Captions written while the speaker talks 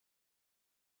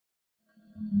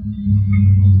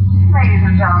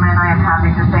and gentlemen, I am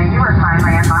happy to say you are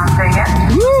finally in Las Vegas.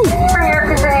 Woo! For your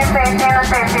continued safety and the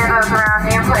safety of those around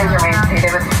you, please remain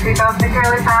seated with your seatbelt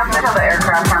securely fastened until the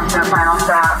aircraft comes to a final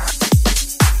stop.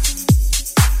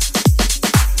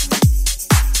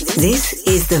 This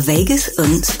is the Vegas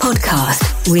Unts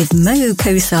podcast with Mo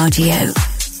Cosaggio.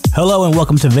 Hello and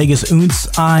welcome to Vegas Unts.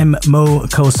 I'm Mo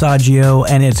Cosaggio,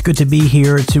 and it's good to be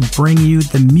here to bring you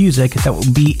the music that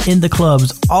will be in the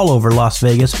clubs all over Las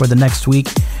Vegas for the next week.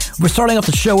 We're starting off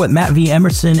the show with Matt V.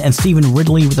 Emerson and Stephen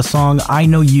Ridley with the song I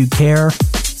Know You Care.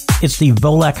 It's the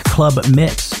Volak Club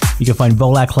mix. You can find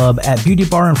Volak Club at Beauty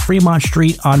Bar on Fremont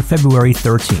Street on February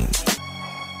 13th.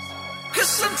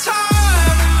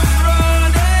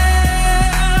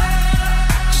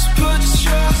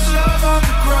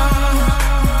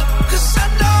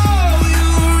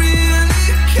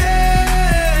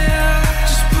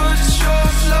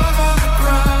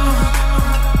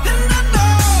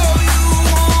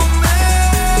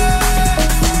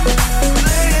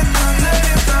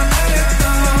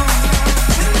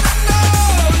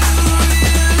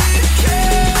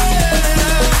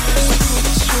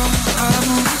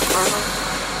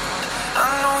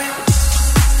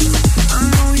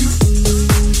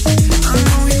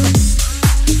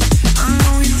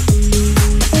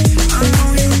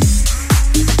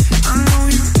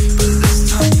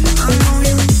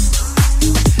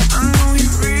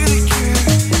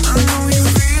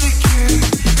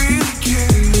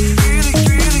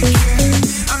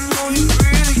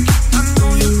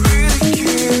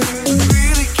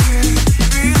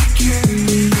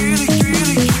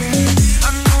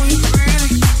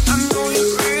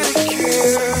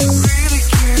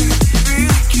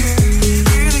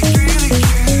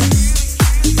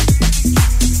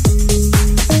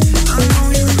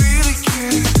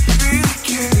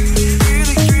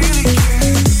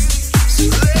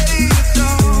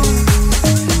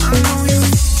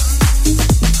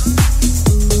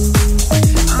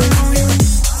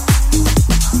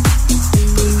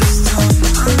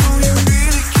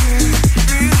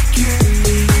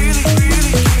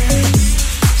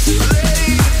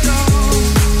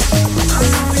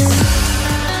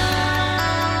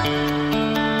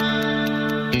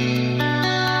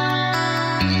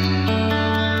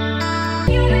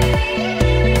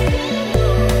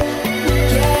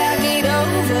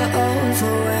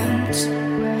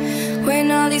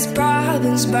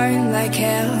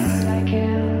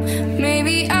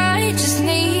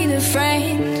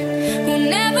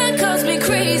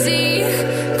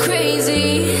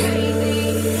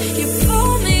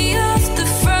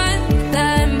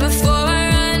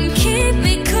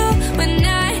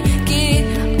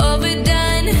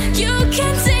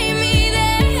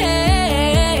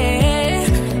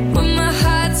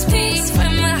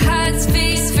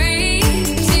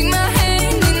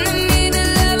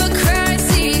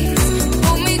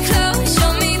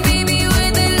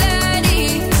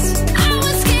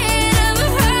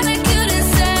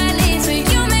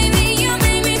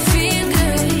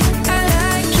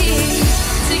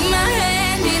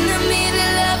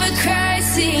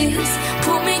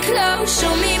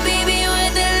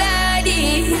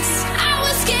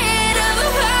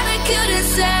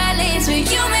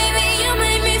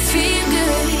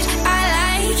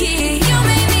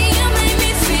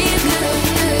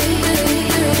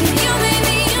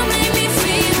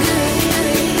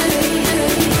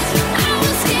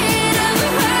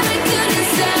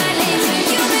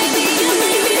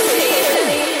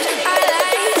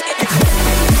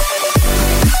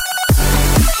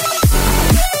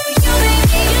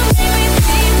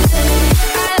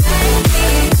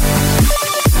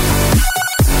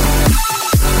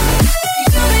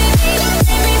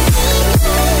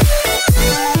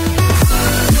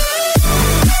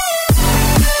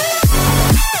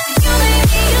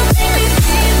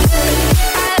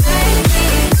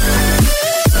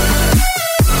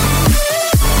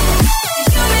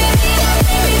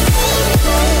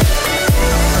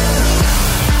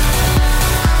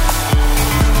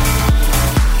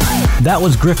 That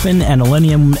was Griffin and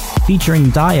Millennium featuring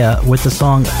Daya with the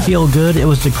song Feel Good. It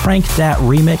was the Crank Dat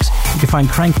remix. You can find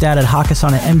Crank Dat at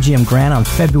Hakkasan at MGM Grand on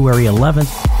February 11th.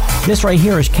 This right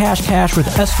here is Cash Cash with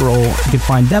Escarole. You can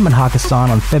find them at Hakkasan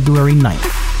on February 9th.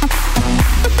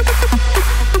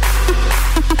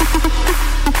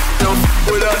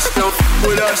 With us, don't,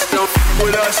 with us, don't,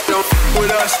 with us, don't,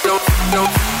 with us, don't.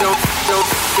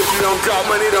 If you don't got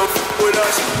money, don't with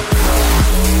us.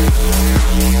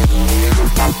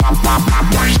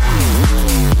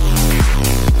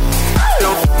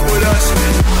 Don't with us.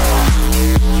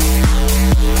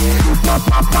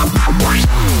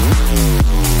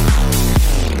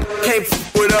 Can't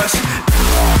with us.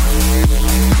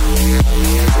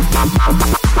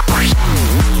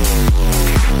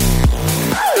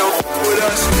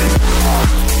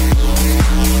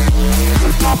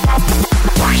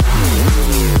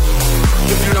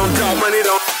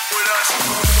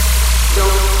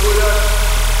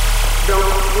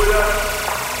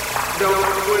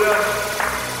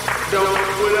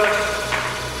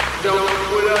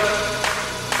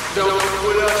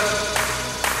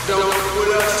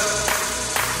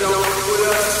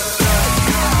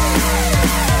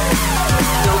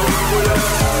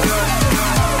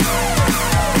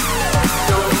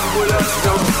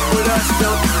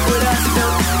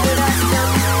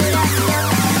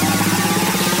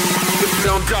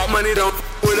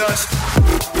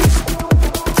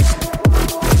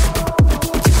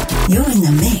 You're in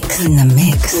the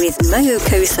mix with Mo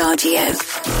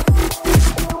Kosagio.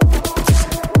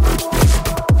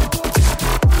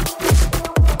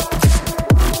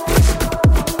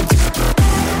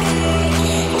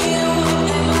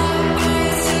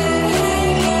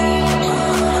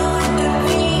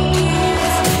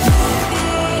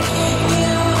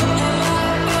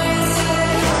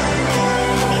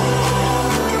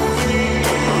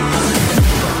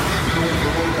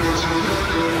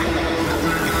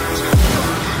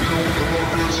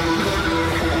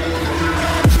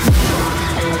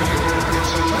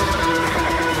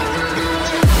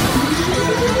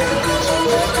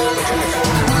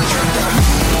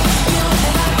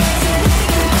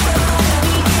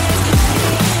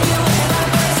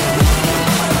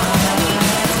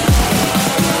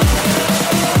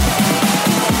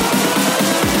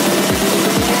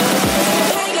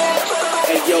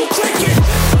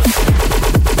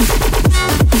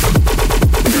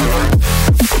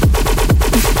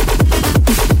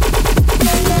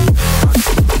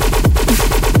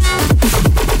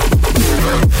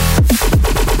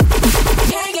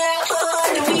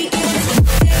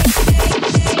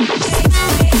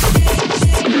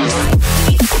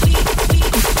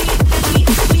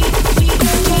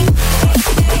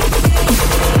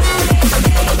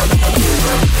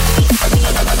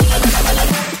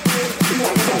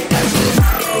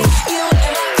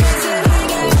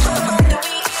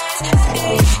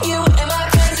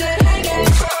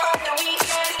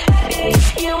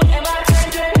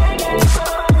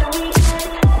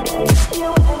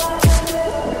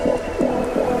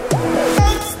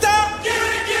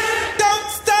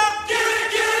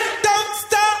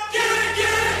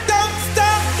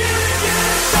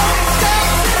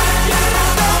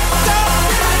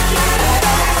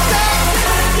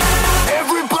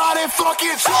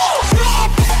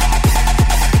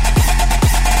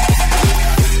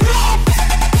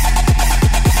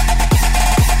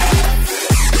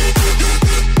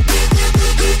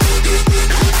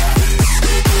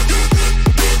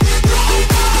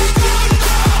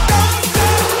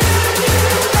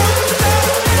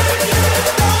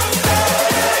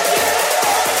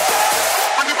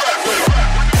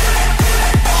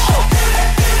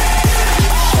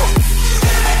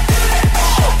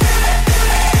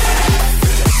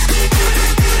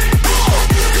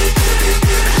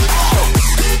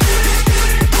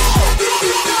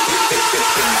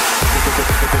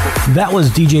 That was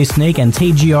DJ Snake and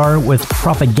TGR with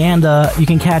Propaganda. You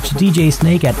can catch DJ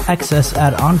Snake at Excess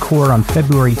at Encore on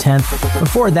February 10th.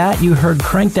 Before that, you heard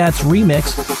Crank Dat's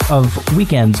remix of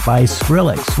Weekends by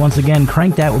Skrillex. Once again,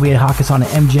 Crank Dat will be at Hakkasan at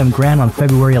MGM Grand on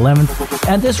February 11th.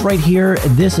 And this right here,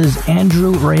 this is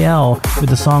Andrew Rayel with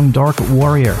the song Dark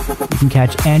Warrior. You can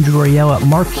catch Andrew Rayel at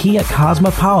Marquee at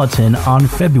Cosmopolitan on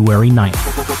February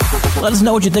 9th. Let us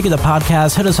know what you think of the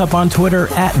podcast. Hit us up on Twitter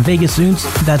at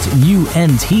VegasUntz. That's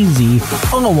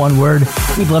UNTZ, all one word.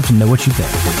 We'd love to know what you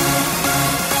think.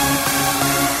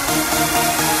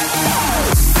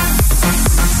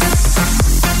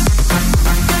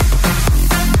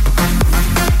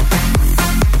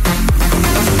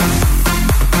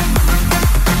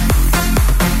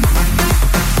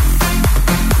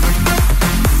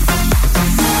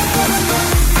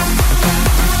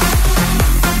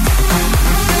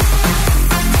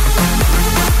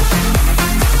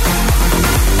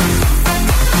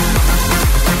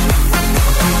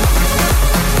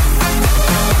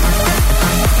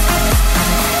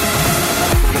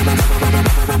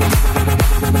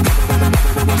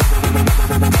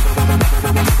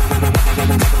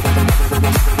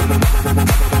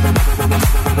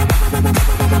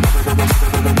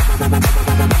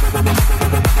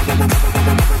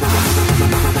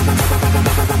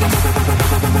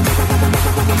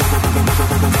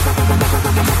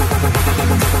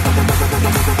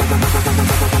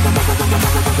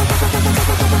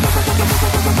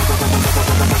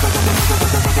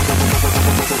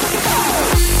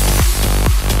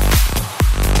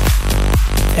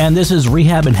 And this is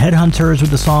Rehab and Headhunters with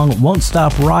the song Won't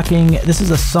Stop Rocking. This is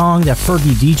a song that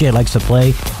Fergie DJ likes to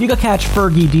play. You can catch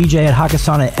Fergie DJ at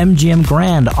Hakkasan at MGM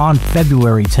Grand on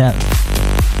February 10th.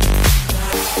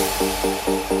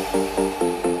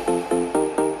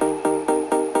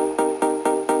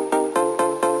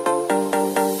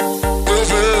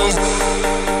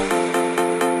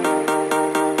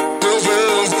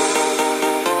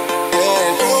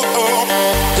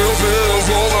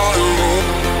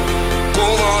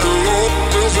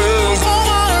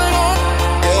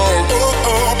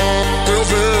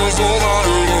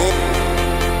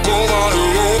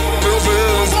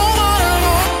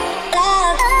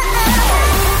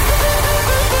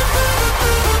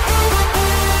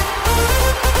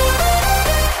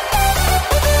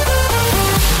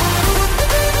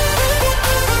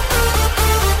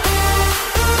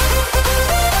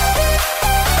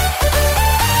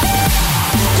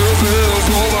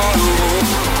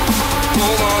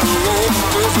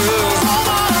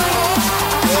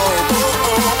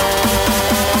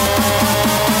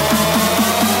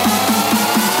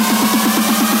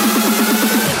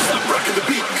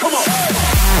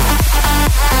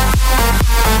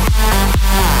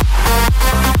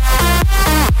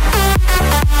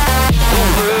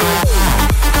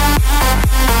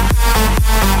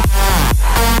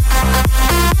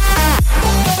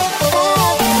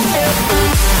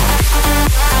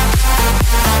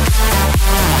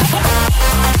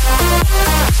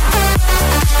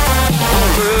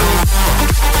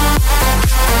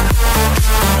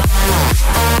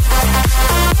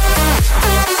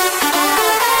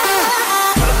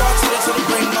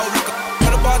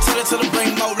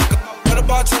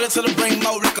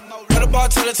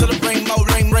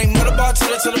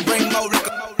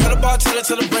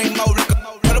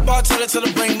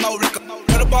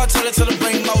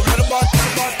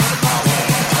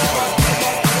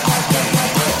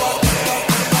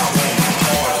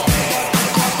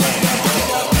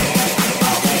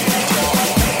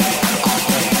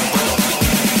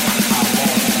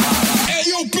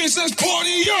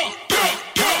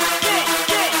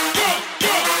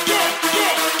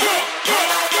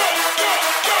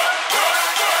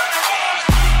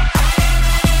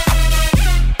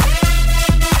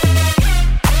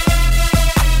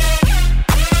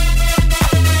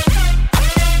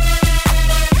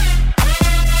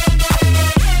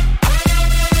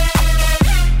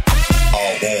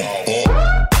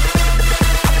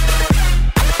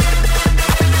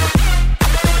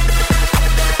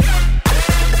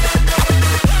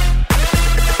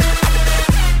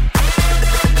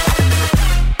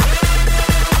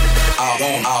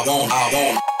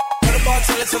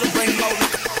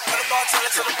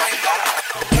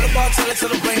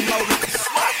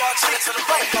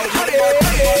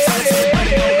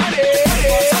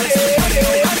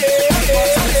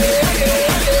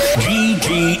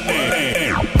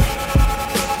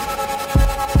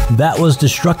 That was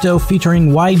Destructo featuring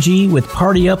YG with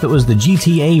Party Up. It was the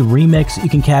GTA remix. You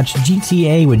can catch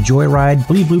GTA with Joyride,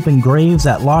 Bleep Loop, and Graves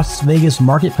at Las Vegas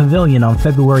Market Pavilion on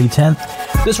February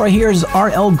 10th. This right here is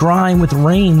RL Grime with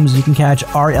Reims. You can catch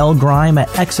RL Grime at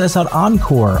XS at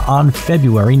Encore on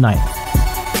February 9th.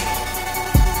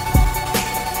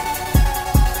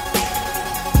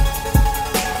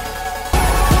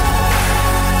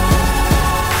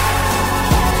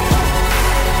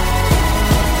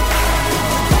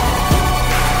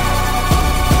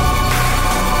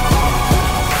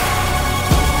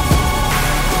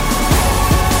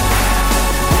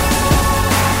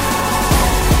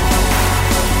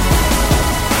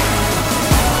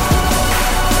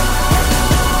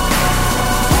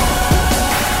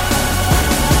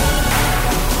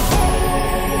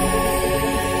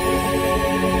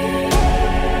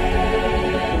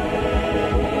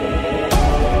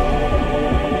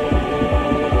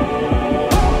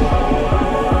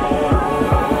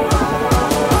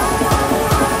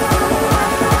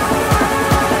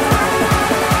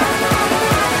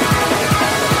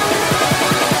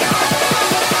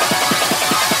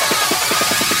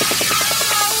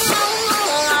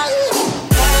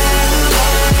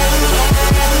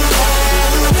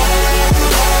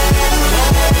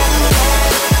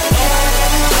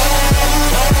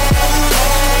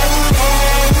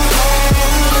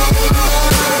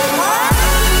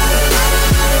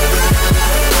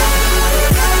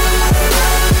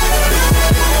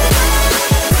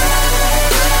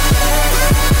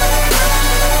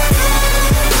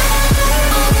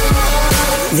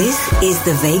 is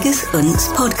the Vegas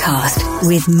Unts podcast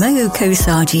with Mo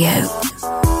Kosagio.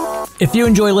 If you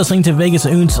enjoy listening to Vegas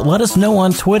Unts, let us know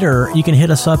on Twitter. You can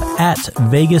hit us up at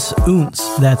Vegas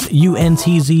Unts. That's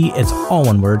UNTZ. It's all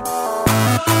one word.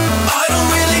 I don't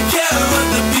really care what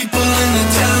the people in the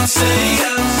town say.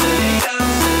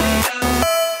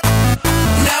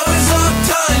 Now is our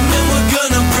time and we're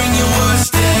gonna bring your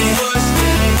worst day.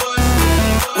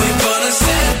 We're gonna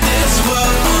set this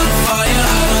world on fire.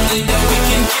 I don't think that we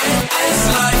can get this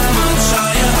life much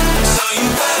higher. So you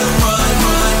better run,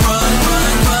 run, run,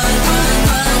 run, run, run, run,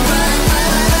 run,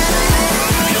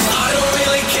 run. 'Cause I don't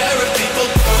really care if people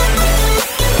burn.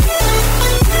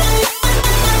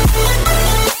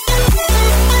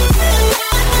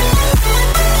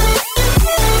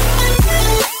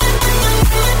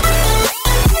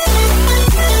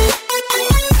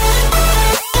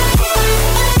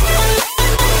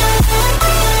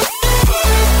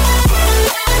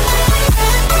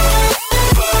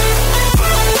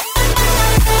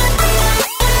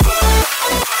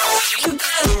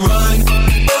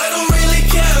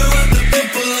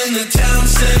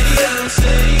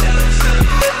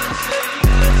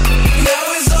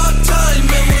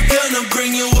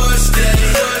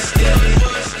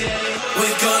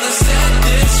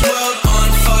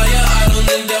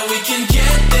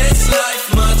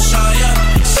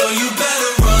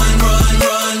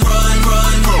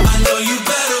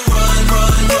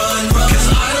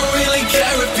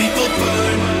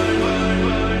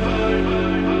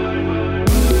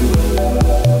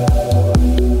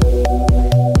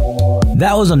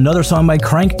 That was another song by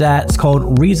Crank Dat. It's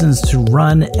called Reasons to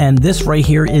Run, and this right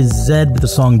here is Zed with the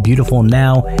song Beautiful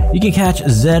Now. You can catch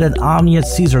Zed at Omni at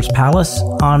Caesar's Palace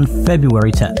on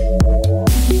February 10th.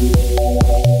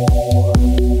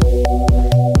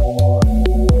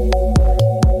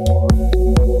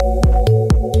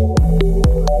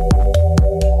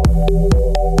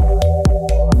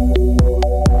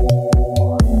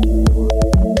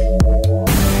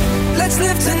 Let's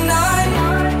live tonight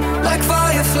like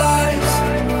fireflies,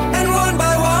 and one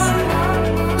by one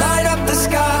light up the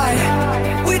sky.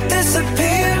 We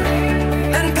disappear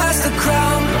and pass the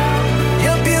crown.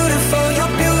 You're beautiful,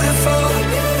 you're beautiful.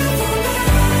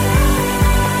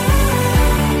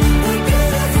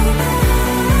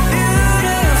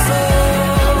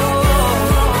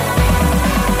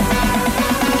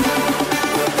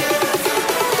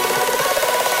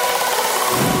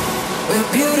 We're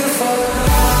beautiful.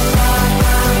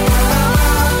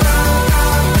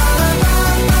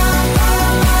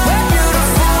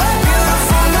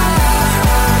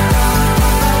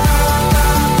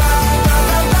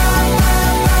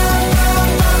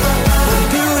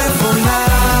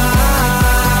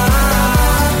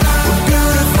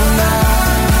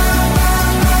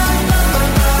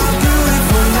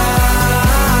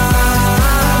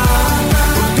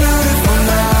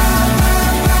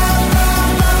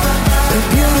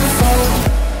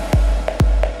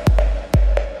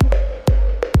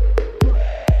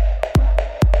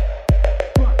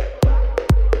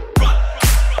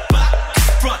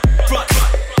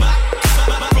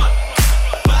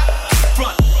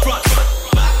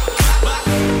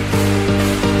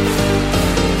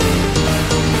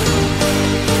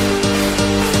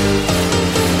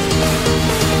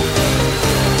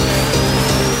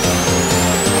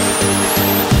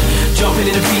 Jumping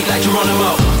in the beat like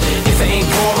Geronimo. If it ain't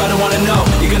raw, I don't wanna know.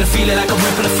 You're gonna feel it like a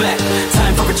ripple effect.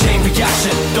 Time for a chain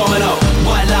reaction. Domino.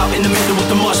 Wild out in the middle of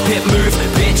the mosh pit. Move,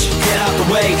 bitch, get out the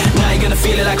way. Now you're gonna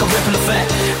feel it like a ripple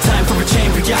effect. Time for a chain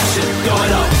reaction.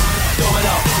 Domino.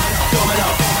 Domino. Domino.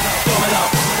 Domino.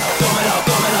 Domino.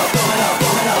 Domino. Domino.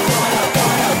 Domino.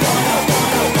 Domino.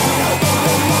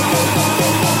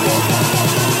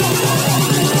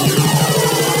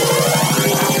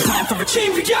 Time for a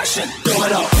chain reaction.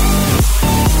 Domino.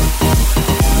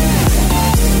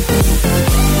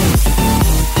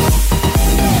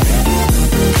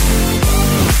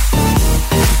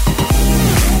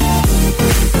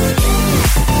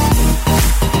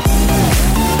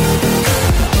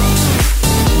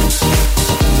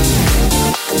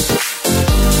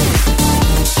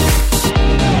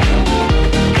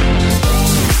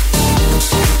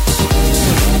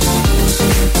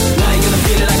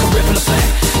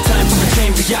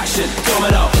 Reaction,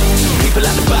 domino. People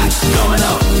at the back,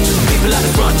 domino. People at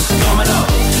the front, domino.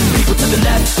 People to the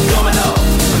left, domino.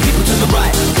 People to the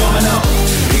right, domino.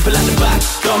 People at the back,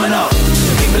 domino.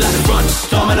 People at the front,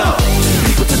 domino.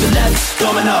 People to the left,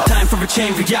 domino. Time for a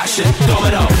chain reaction,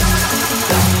 domino.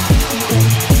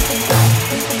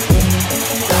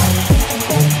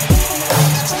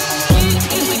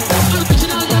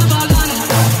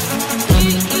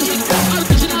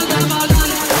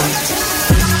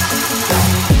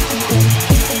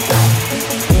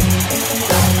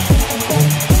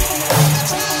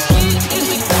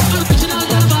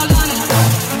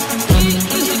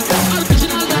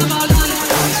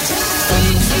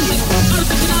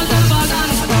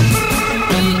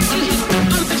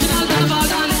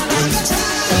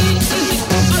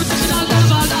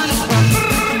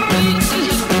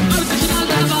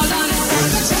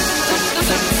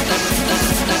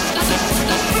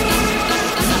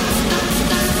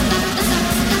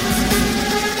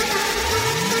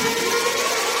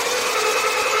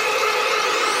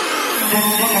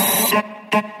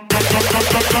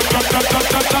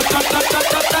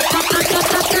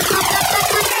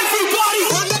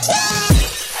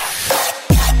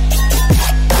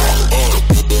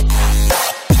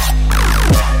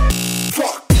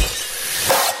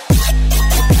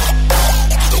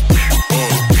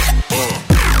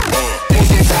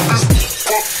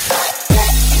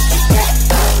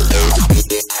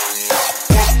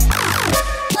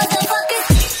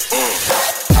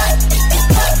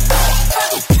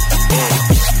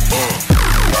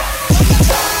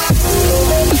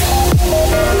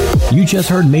 You just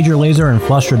heard Major Lazer and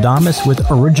Flostradamus with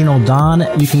Original Dawn.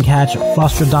 You can catch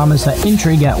Flostradamus at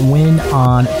Intrigue at Win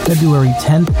on February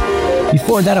 10th.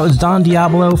 Before that, it was Don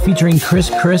Diablo featuring Chris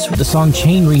with the song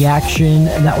Chain Reaction,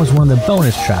 and that was one of the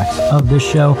bonus tracks of this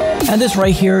show. And this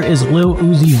right here is Lil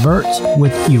Uzi Vert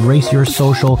with Erase Your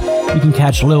Social. You can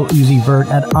catch Lil Uzi Vert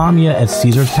at Amia at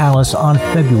Caesar's Palace on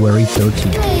February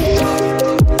 13th.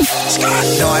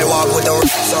 No, I walk with the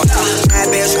rocks on.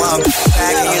 That bitch want me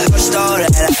back in your little store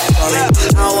that I on me.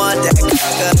 I don't want that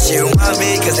cock. She want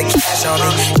me cause the cash on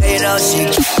me. They know she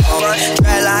keep on me.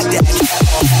 Try like that cap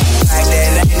on me. Back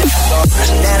then they never on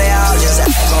me. Now they all just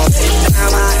act on me. Now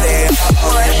I'm out there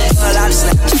on me. But I just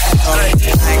Snapchat on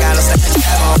me. I ain't got no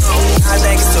Snapchat on me. I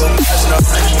think it's too personal.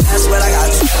 That's what I got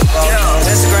to go.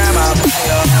 Instagram my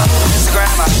bio. Instagram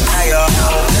my bio.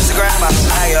 Instagram my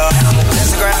bio.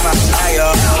 Instagram my bio.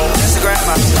 Instagram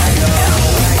my bio.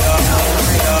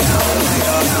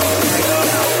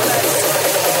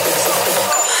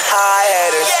 High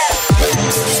headers.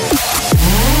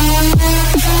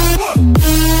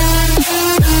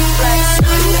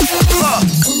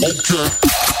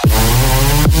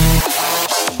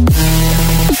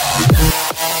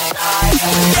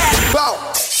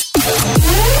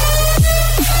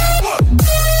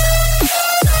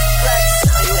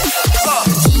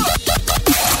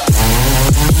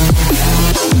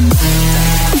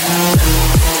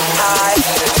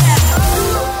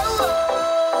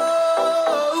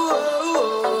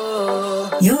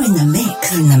 You're in the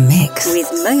mix with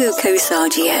Moko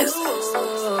Saggio.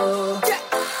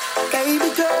 Baby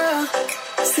girl,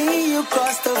 see you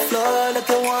cross the floor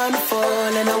looking wonderful,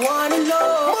 and I wanna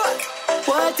know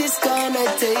what it's gonna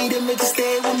take to make you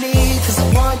stay with me, cause I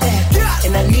want that,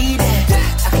 and I need that.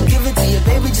 I can give it to you,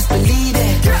 baby, just believe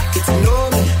it. Get to know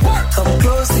me, come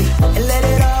closely, and let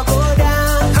it all go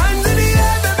down. Hands in the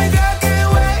air, baby girl,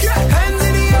 can't wait. Hands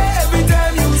in the air every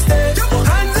time you stay.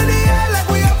 Hands in the air like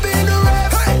we up in the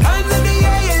rap. Hands in the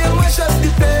air, yeah, you mash up the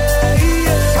place.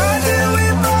 Until we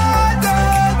brought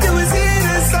up, till we see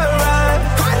the sunrise.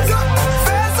 Hands up,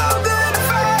 feel so good the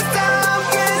first time.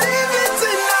 Can't leave it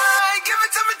tonight, give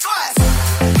it to me twice.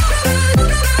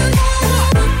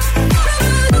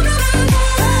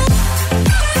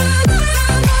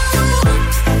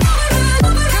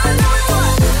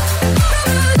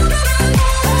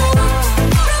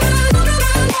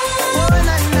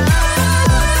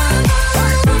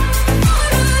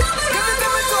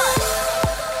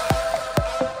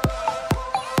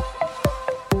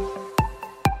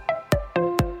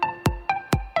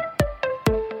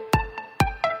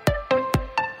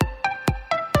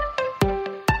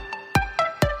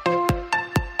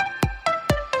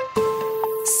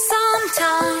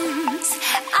 Sometimes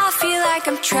I feel like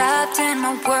I'm trapped in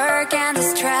my work and the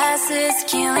stress is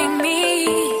killing me.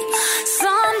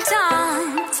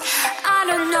 Sometimes I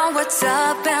don't know what's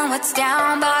up and what's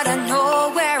down, but I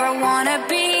know where I wanna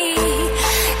be.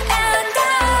 And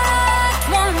that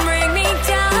won't bring me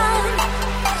down.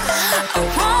 I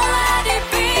won't let it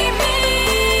be me.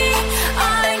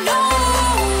 I know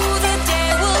the day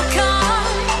will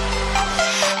come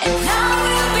and I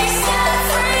will be set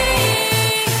free.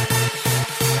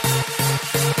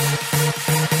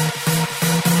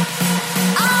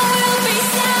 I will be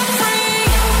set free.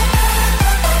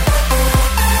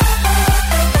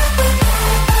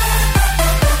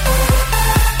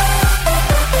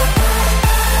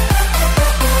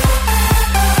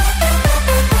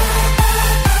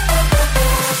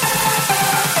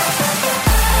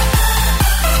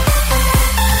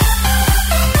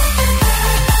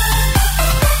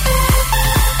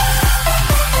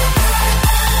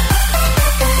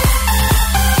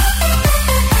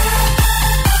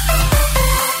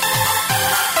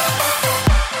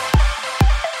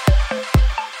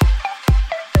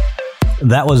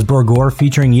 That was Burgor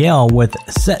featuring Yale with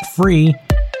Set Free.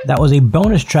 That was a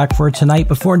bonus track for tonight.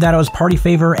 Before that, it was Party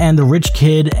Favor and The Rich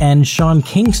Kid and Sean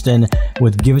Kingston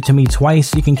with Give It To Me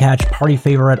Twice. You can catch Party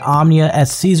Favor at Omnia at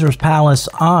Caesar's Palace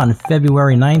on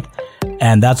February 9th.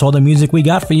 And that's all the music we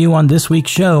got for you on this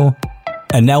week's show.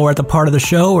 And now we're at the part of the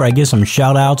show where I give some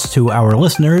shout outs to our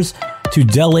listeners. To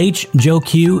Del H, Joe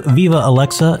Q, Viva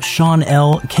Alexa, Sean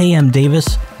L, KM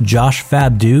Davis, Josh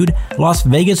Fab Dude, Las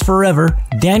Vegas Forever,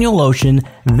 Daniel Ocean,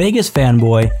 Vegas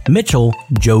Fanboy, Mitchell,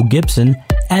 Joe Gibson,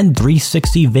 and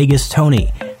 360 Vegas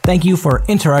Tony. Thank you for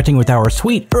interacting with our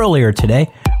tweet earlier today,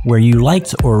 where you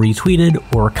liked or retweeted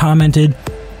or commented.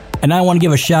 And I want to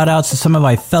give a shout out to some of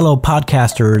my fellow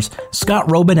podcasters,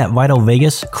 Scott Robin at Vital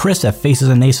Vegas, Chris at Faces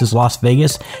and Aces Las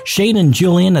Vegas, Shane and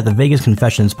Julian at the Vegas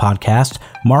Confessions podcast,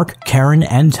 Mark, Karen,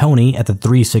 and Tony at the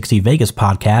 360 Vegas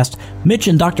podcast, Mitch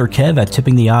and Dr. Kev at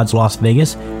Tipping the Odds Las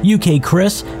Vegas, UK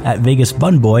Chris at Vegas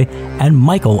Bun Boy, and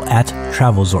Michael at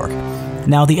Travel Zork.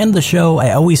 Now, at the end of the show,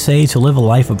 I always say to live a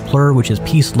life of plur, which is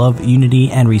peace, love, unity,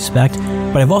 and respect,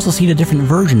 but I've also seen a different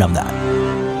version of that.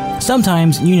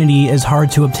 Sometimes unity is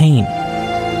hard to obtain,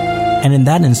 and in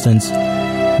that instance,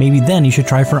 maybe then you should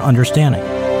try for understanding.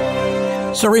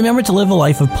 So remember to live a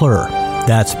life of plur.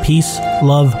 That's peace,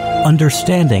 love,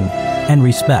 understanding, and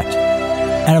respect.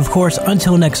 And of course,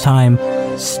 until next time,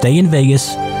 stay in Vegas,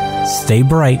 stay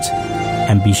bright,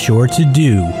 and be sure to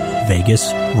do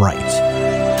Vegas right.